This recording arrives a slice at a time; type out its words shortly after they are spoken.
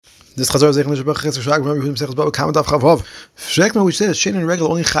Chazor Zech Mishbach Chetzach Shag remember who himself about Kamma Daf Chavav. Shrekma which says Shin and Regel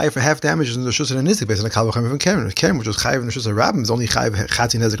only chayiv for half damages in the Rishus and Nizik based on the Kal V'Chaim from Karen. Karen which was chayiv in the Rishus and Rabbim is only chayiv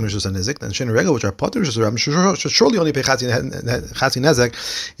Chatzi Nezek in the Rishus and Nizik. And Shin and Regel which are potter in the Rishus and Rabbim should surely only pay Chatzi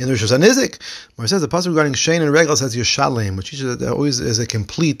Nezek in the Rishus and Nizik. Where it says the pasuk regarding Shin and Regel says Yishalem, which teaches that there always is a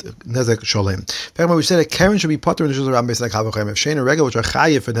complete Nezek Sholem. In fact, we said that Karen should be potter in the Rishus and Rabbim based on the Kal V'Chaim. If Shin and Regel which are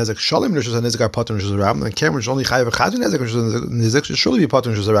chayiv for Nezek Sholem in the Rishus and Nizik are potter in the Rishus and Rabbim, and Karen which only chayiv for Chatzi Nezek in the Rishus and Nizik should surely be potter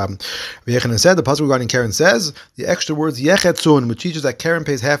in the Rishus and Rabbim. Said the pasuk regarding Karen says the extra words yechetzun, which teaches that Karen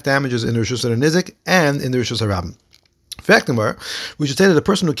pays half damages in the Rishus and Nizik and in the Rishus Rabbim. We should say that a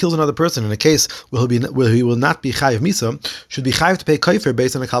person who kills another person in a case where he will not be chayiv misa should be chayiv to pay kaifer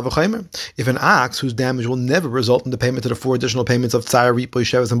based on a kal v'chaimer. If an ox whose damage will never result in the payment of the 4 additional payments of tzar, reap,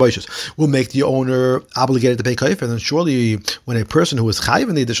 sheves, and boishes will make the owner obligated to pay kaifer, then surely when a person who is chayiv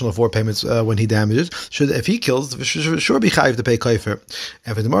in the additional 4 payments when he damages if he kills should sure be chayiv to pay kaifer.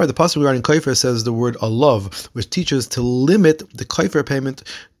 And for the Gemara, the pasuk regarding kaifer says the word alav, which teaches to limit the kaifer payment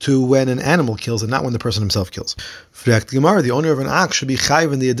to when an animal kills and not when the person himself kills. The Gemara, the owner of an ox should be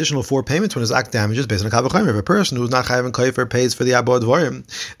chayiv in the additional 4 payments when his ox damages based on a kal v'chaimer. If a person who is not chayiv in kaifer pays for the abod dvarim,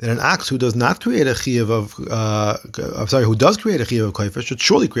 then an ox who does not create a chiyuv who does create a chiyuv of kaifer should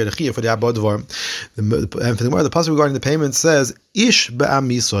surely create a chiyuv for the abod dvarim. And for the Gemara, the pasuk regarding the payment says ish be'am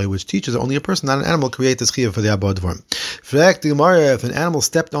misoy, which teaches that only a person, not an animal, create this chiyuv for the abod dvarim. The Gemara, if an animal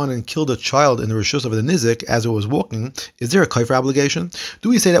stepped on and killed a child in the rishus of the nizik as it was walking, is there a kaifer obligation? Do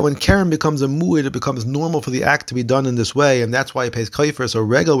we say that when Karen becomes a mu'id, it becomes normal for the act to be done in this way, and that's why it pays kaifer? So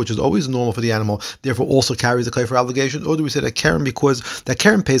regel, which is always normal for the animal, therefore also carries a kaifer obligation? Or do we say that Karen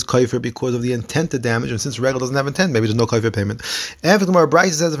pays kaifer because of the intent to damage, and since regel doesn't have intent, maybe there's no kaifer payment? And for the Gemara,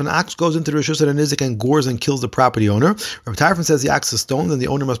 Bryce says if an ox goes into the rishus of the nizik and gores and kills the property owner, Rabbi Tarfon says the ox is stoned, then the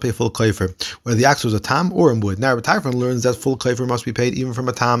owner must pay full kaifer, whether the ox was a tam or a mu'id. Now Rabbi Tarfon learns that full kaifer must be paid even from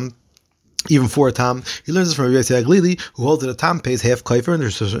a tam. Even for a tam, he learns this from Rabbi Glili, who holds that a tam pays half kaifer in the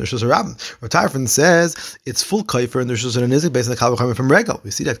Rishus Rabbim. Rabbi Tarfon says it's full kaifer in the Rishus Nizik based on the kal v'chaimer from regel. We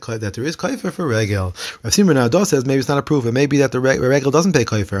see that there is kaifer for regel. Rav Simon Ado says maybe it's not a proof. It may be that the regel doesn't pay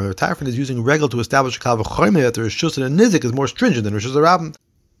kaifer. Rabbi Tarfon is using regel to establish a kal v'chaimer that the Rishus Nizik is more stringent than Rishus Rabbim.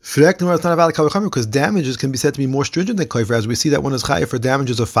 It's not a valid kal v'chaimer because damages can be said to be more stringent than kaifer, as we see that one is chayiv for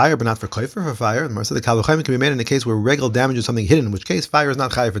damages of fire, but not for kaifer for fire. And the kal v'chaimer can be made in a case where regel damages something hidden, in which case fire is not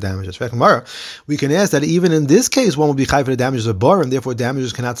chayiv for damages. We can ask that even in this case, one will be chayiv for the damages of bar, and therefore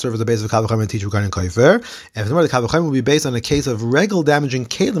damages cannot serve as the basis of kal v'chaimer and teach regarding kaifer. And the kal v'chaimer will be based on a case of regel damaging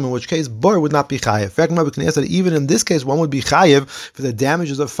kalim, in which case bar would not be chayiv. We can ask that even in this case, one would be chayiv for the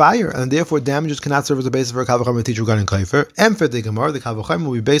damages of fire, and therefore damages cannot serve as the basis for kal v'chaimer and teach regarding kaifer. And for the Gemara, the kal v'chaimer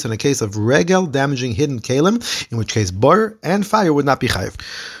will be based on a case of regel damaging hidden kalim, in which case bar and fire would not be chayiv.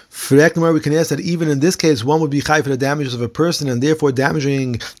 For that, we can ask that even in this case, one would be chayiv for the damages of a person, and therefore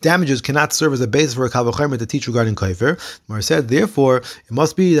damages cannot serve as a basis for a kal v'chaimer to teach regarding kaifer. Mar said, therefore, it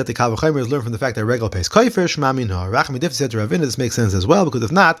must be that the kal v'chaimer is learned from the fact that regel pays kaifer. Shema minha. Rachmi Dif said to Ravina, this makes sense as well, because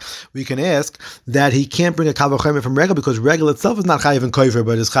if not, we can ask that he can't bring a kal v'chaimer from regel because regel itself is not chayiv in kaifer,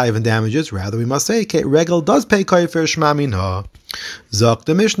 but is chayiv in damages. Rather, we must say regel does pay kaifer. Shema minha. Zok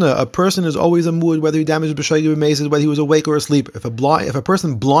the Mishnah, a person is always a mu'id whether he damages b'shoigig or b'meised, whether he was awake or asleep. If a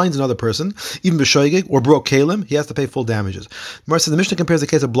person blinds another person, even b'shoigig, or broke kalim, he has to pay full damages. Mar says the Mishnah compares the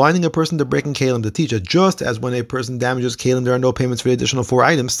case of blinding a person to breaking kalim to teach that just as when a person damages kalim, there are no payments for the additional 4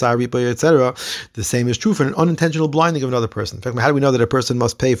 items, sar, ripa, etc. The same is true for an unintentional blinding of another person. In fact, how do we know that a person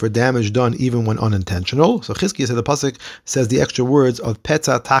must pay for damage done even when unintentional? So Chizkiah said the pasuk says the extra words of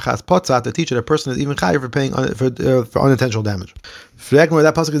petza, tachas, potza to teach that a person is even chayiv for paying for unintentional damage. For that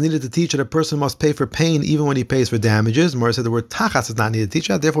pasuk is needed to teach that a person must pay for pain even when he pays for damages. Mora said the word tachas is not needed to teach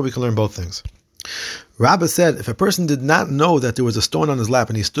that, therefore we can learn both things. Rabbah said, if a person did not know that there was a stone on his lap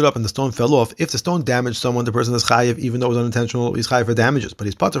and he stood up and the stone fell off, if the stone damaged someone, the person is chayiv, even though it was unintentional, he's chayiv for damages, but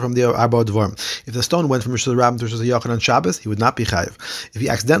he's potter from the arba dvarim. If the stone went from Rishus Rabbim to Rishus Yachid on Shabbos, he would not be chayiv. If he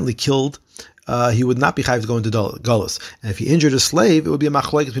accidentally killed, he would not be chayiv to go into Gullus. And if he injured a slave, it would be a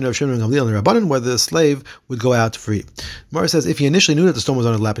machlokes between Rav Shimon and Gamliel and Rabbanan whether the slave would go out free. Mara says if he initially knew that the stone was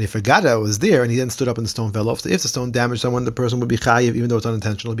on his lap and he forgot that it was there and he then stood up and the stone fell off, so if the stone damaged someone, the person would be chayiv even though it's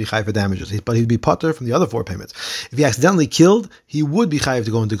unintentional, he'd be chayiv for damages. But he'd be potter from the other 4 payments. If he accidentally killed, he would be chayiv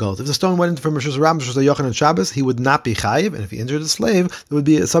to go into Gullus. If the stone went from Rishus Rabbim to Rishus Yachid on Shabbos, he would not be chayiv, and if he injured a slave, it would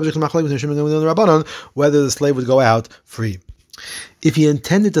be a subject of machlokes between Shimon and Rabbanan whether the slave would go out free. if he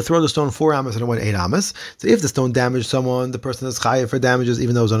intended to throw the stone 4 amas and it went 8 amas, so if the stone damaged someone, the person is chayav for damages,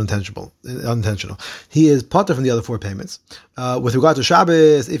 even though it was unintentional. He is potter from the other 4 payments. With regard to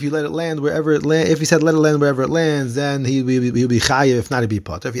Shabbos, if you let it land wherever it lands, if he said let it land wherever it lands, then he would be chayav. If not, he'd be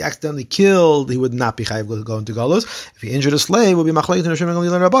potter. If he accidentally killed, he would not be chayav going to galus. If he injured a slave, it would be machlokes in Rishon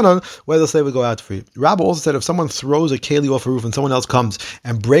and Rabbanon whether the slave would go out free. Rabba also said if someone throws a keli off a roof and someone else comes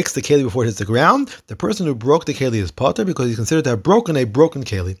and breaks the keli before it hits the ground, the person who broke the keli is potter because he's considered to have broken a broken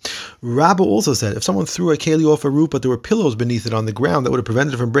keli. Rabba also said if someone threw a keli off a roof but there were pillows beneath it on the ground that would have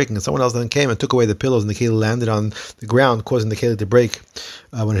prevented it from breaking, and someone else then came and took away the pillows and the keli landed on the ground, causing the keli to break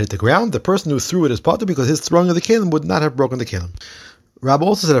when it hit the ground, the person who threw it is potter because his throwing of the kelim would not have broken the kelim. Rabbi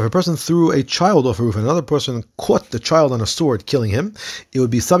also said if a person threw a child off a roof and another person caught the child on a sword, killing him, it would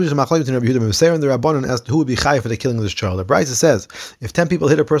be subject to machlokes between Rabbi Yehuda and Meseir and the Rabbanon as to who would be chayav for the killing of this child. The Brisa says if 10 people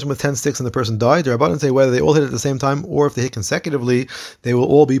hit a person with 10 sticks and the person died, the Rabbanon say whether they all hit at the same time or if they hit consecutively, they will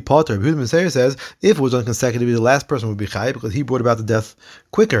all be potter. Rabbi Yehuda and Meseir says if it was done consecutively, the last person would be chayav because he brought about the death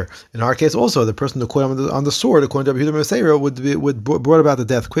quicker. In our case, also the person who caught him on the sword, according to Rabbi Yehuda and Meseir, would brought about the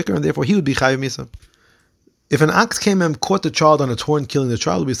death quicker, and therefore he would be chayav misa. If an ox came and caught the child on its horn, killing the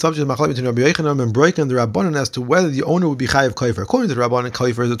child, it would be subject to machlokes between Rabbi Yochanan and Broiken and the Rabbanon as to whether the owner would be chayav kofer. According to the Rabbanon,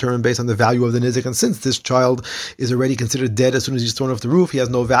 kofer is determined based on the value of the nizik, and since this child is already considered dead as soon as he's thrown off the roof, he has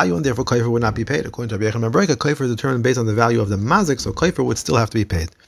no value, and therefore kofer would not be paid. According to Rabbi Yochanan and Broiken, kofer is determined based on the value of the mazik, so kofer would still have to be paid.